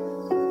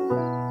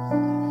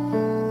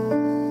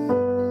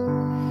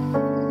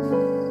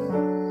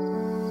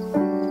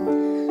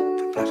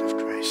 The blood of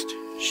Christ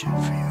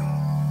shed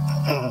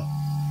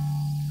for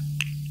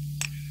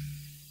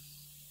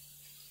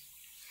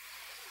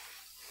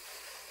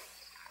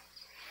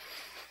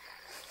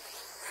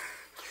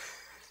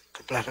you.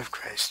 The blood of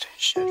Christ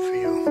shed for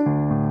you.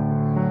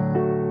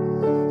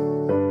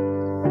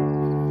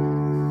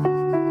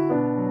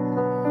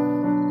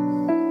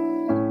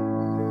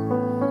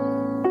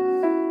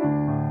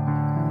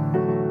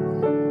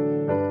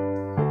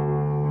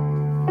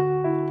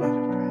 The blood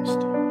of Christ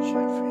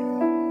shed for you.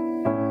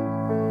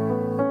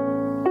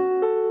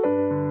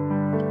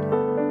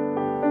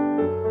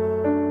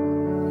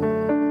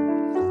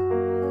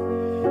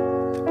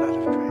 The blood of Christ shed for you. The blood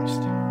of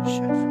Christ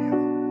shed for you.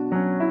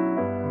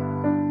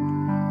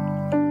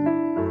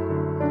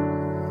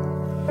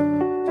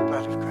 The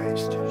blood of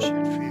Christ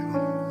shed for you.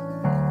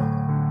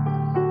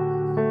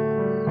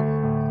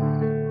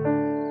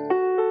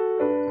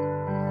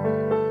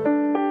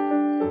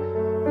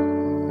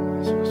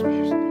 I'm supposed to be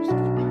using those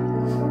different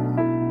colors.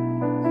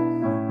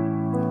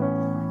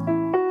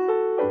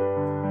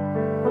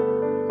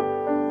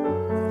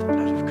 The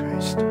blood of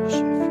Christ shed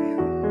for you.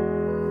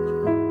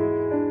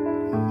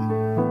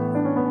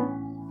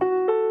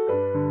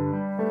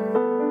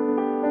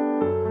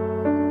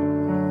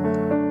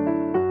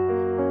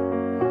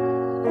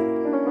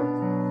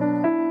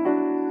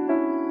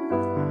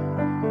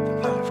 The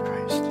blood of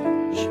Christ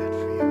shed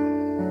for you.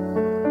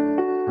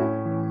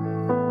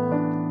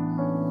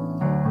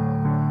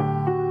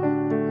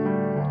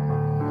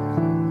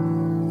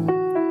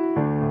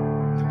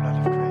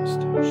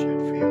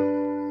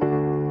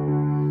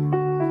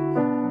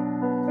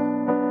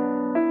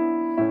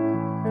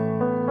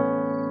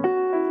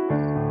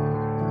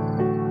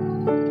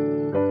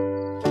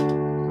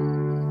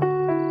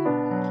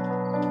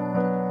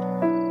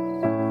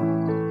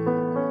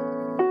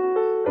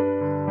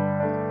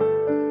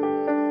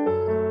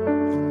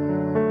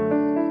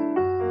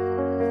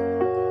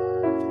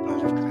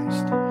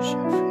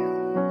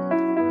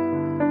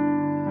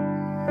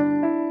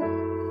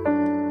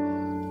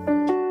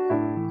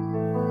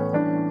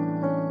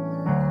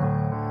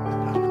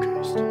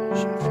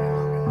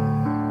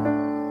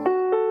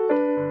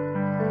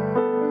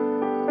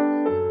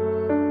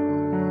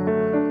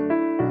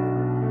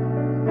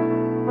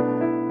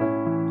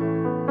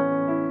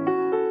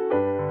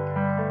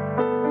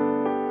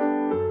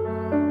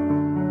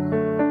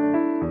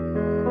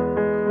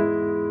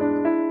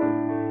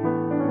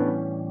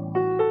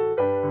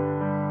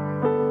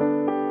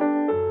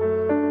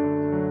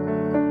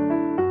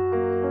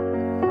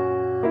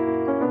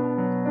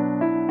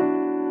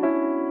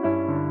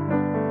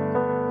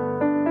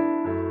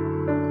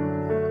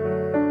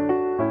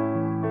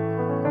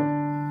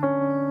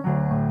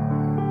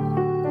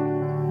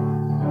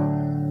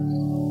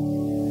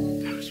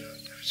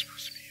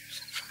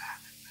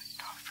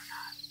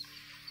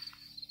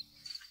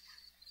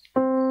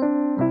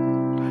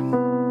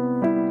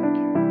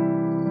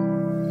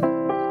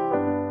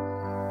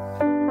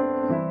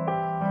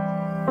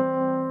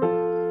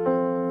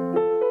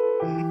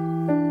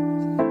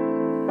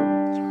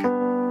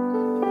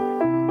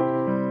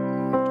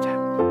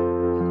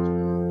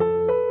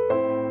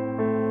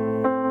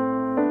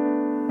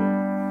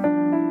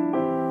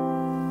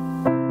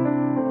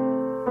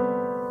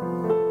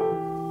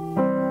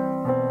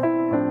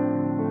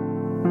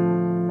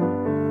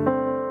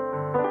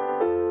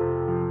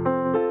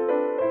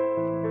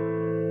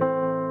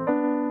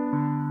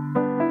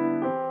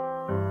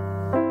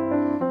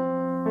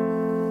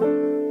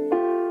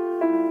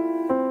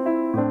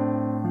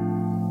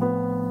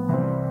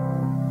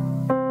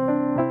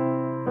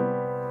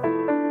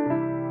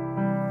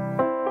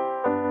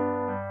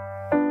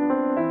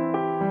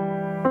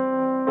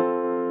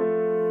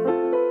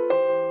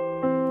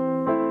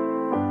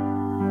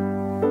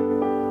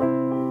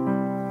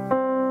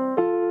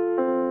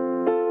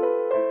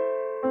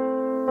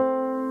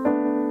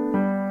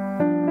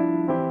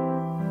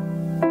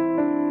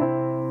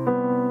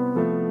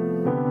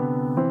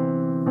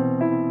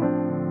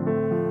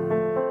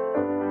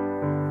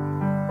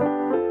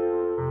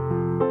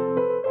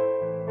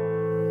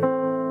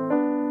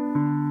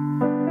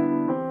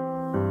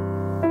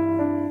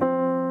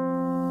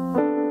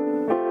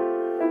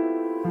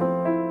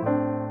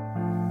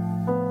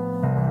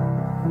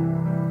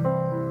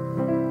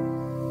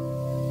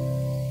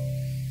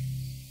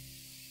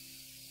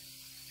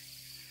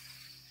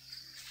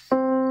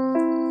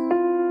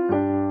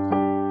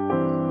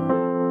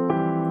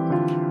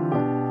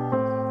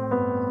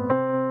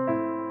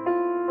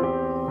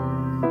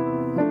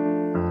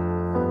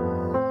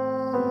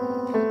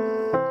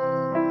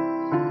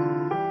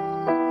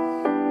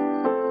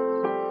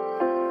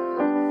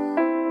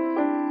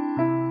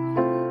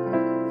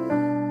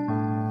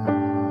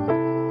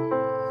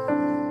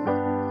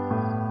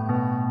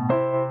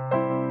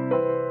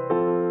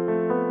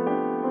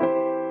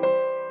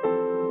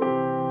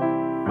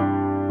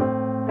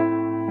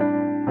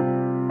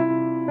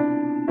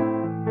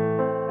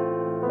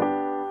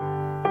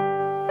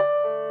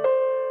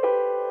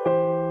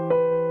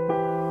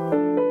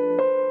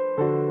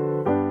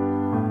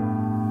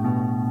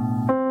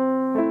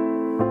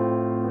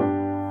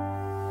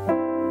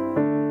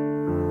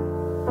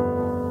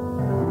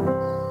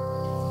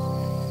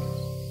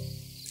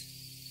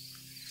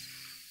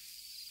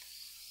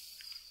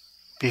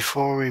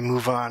 before we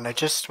move on, I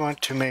just want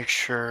to make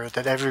sure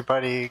that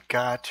everybody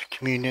got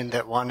communion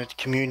that wanted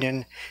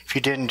communion. If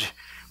you didn't,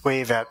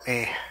 wave at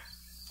me.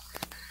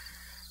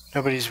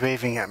 Nobody's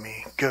waving at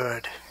me.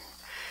 Good.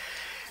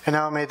 And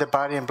now may the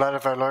body and blood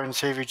of our Lord and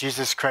Savior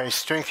Jesus Christ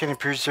strengthen and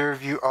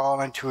preserve you all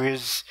unto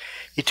his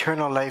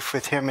eternal life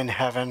with him in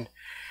heaven.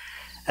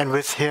 And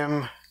with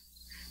him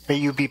may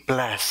you be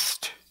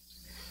blessed.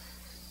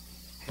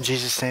 In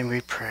Jesus' name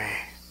we pray.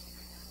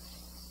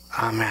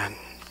 Amen.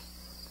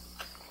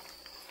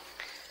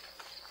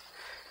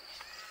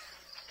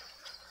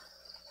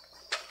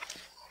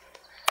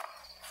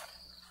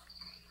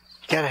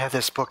 You gotta have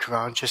this book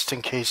around just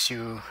in case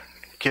you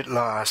get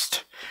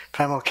lost.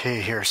 But I'm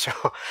okay here. So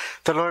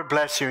the Lord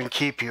bless you and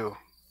keep you.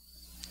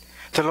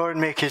 The Lord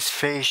make his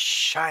face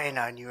shine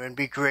on you and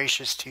be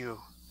gracious to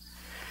you.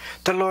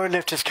 The Lord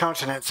lift his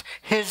countenance,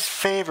 his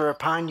favor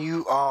upon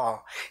you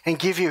all, and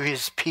give you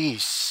his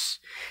peace.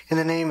 In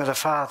the name of the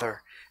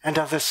Father, and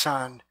of the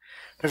Son,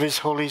 and of his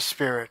Holy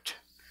Spirit.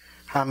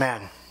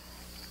 Amen.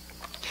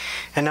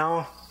 And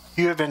now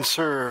you have been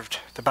served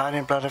the body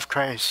and blood of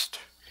Christ.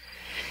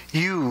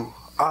 You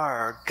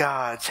are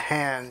God's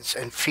hands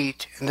and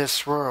feet in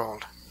this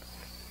world.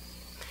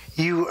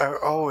 You are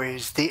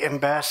always the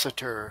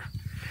ambassador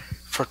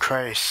for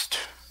Christ.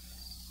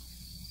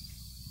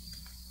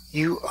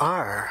 You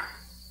are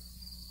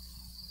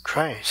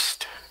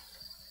Christ.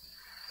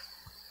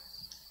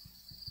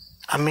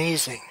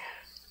 Amazing.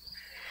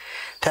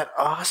 That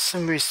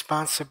awesome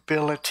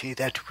responsibility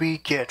that we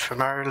get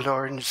from our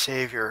Lord and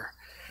Savior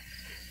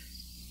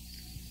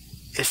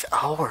is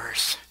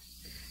ours.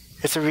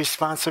 It's a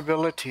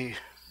responsibility.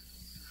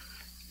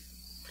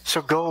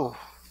 So go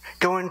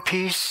in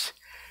peace,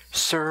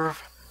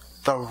 serve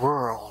the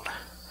world.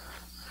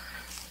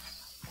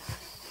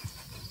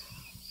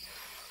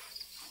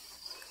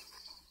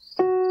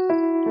 All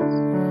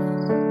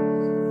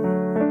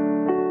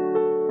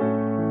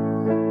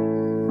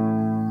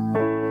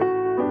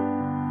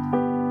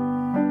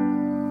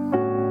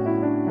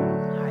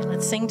right,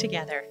 let's sing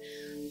together.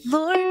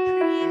 Lord,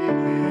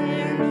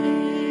 prepare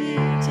me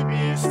to be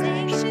a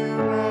sanctuary,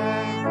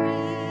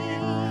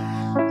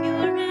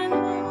 pure and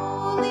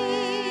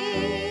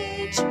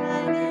holy,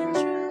 tried and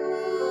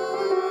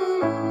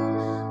true.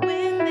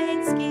 With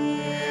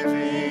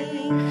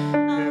thanksgiving,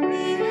 I'll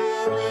be a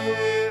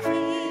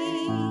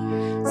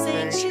living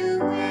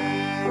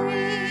sanctuary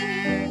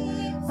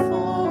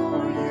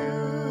for you.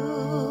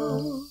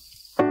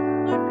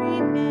 Lord,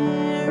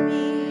 prepare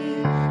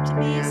me to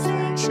be a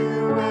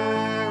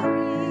sanctuary,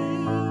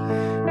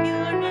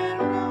 pure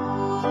and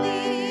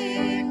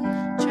holy,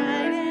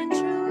 tried and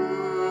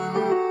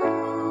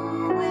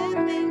true. With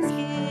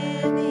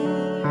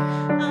thanksgiving,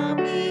 I'll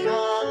be a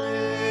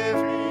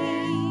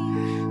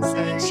living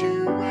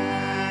sanctuary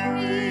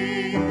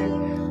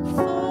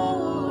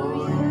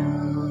for you.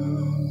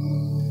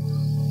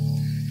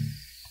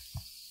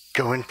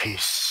 Go in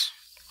peace.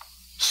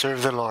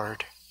 Serve the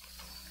Lord.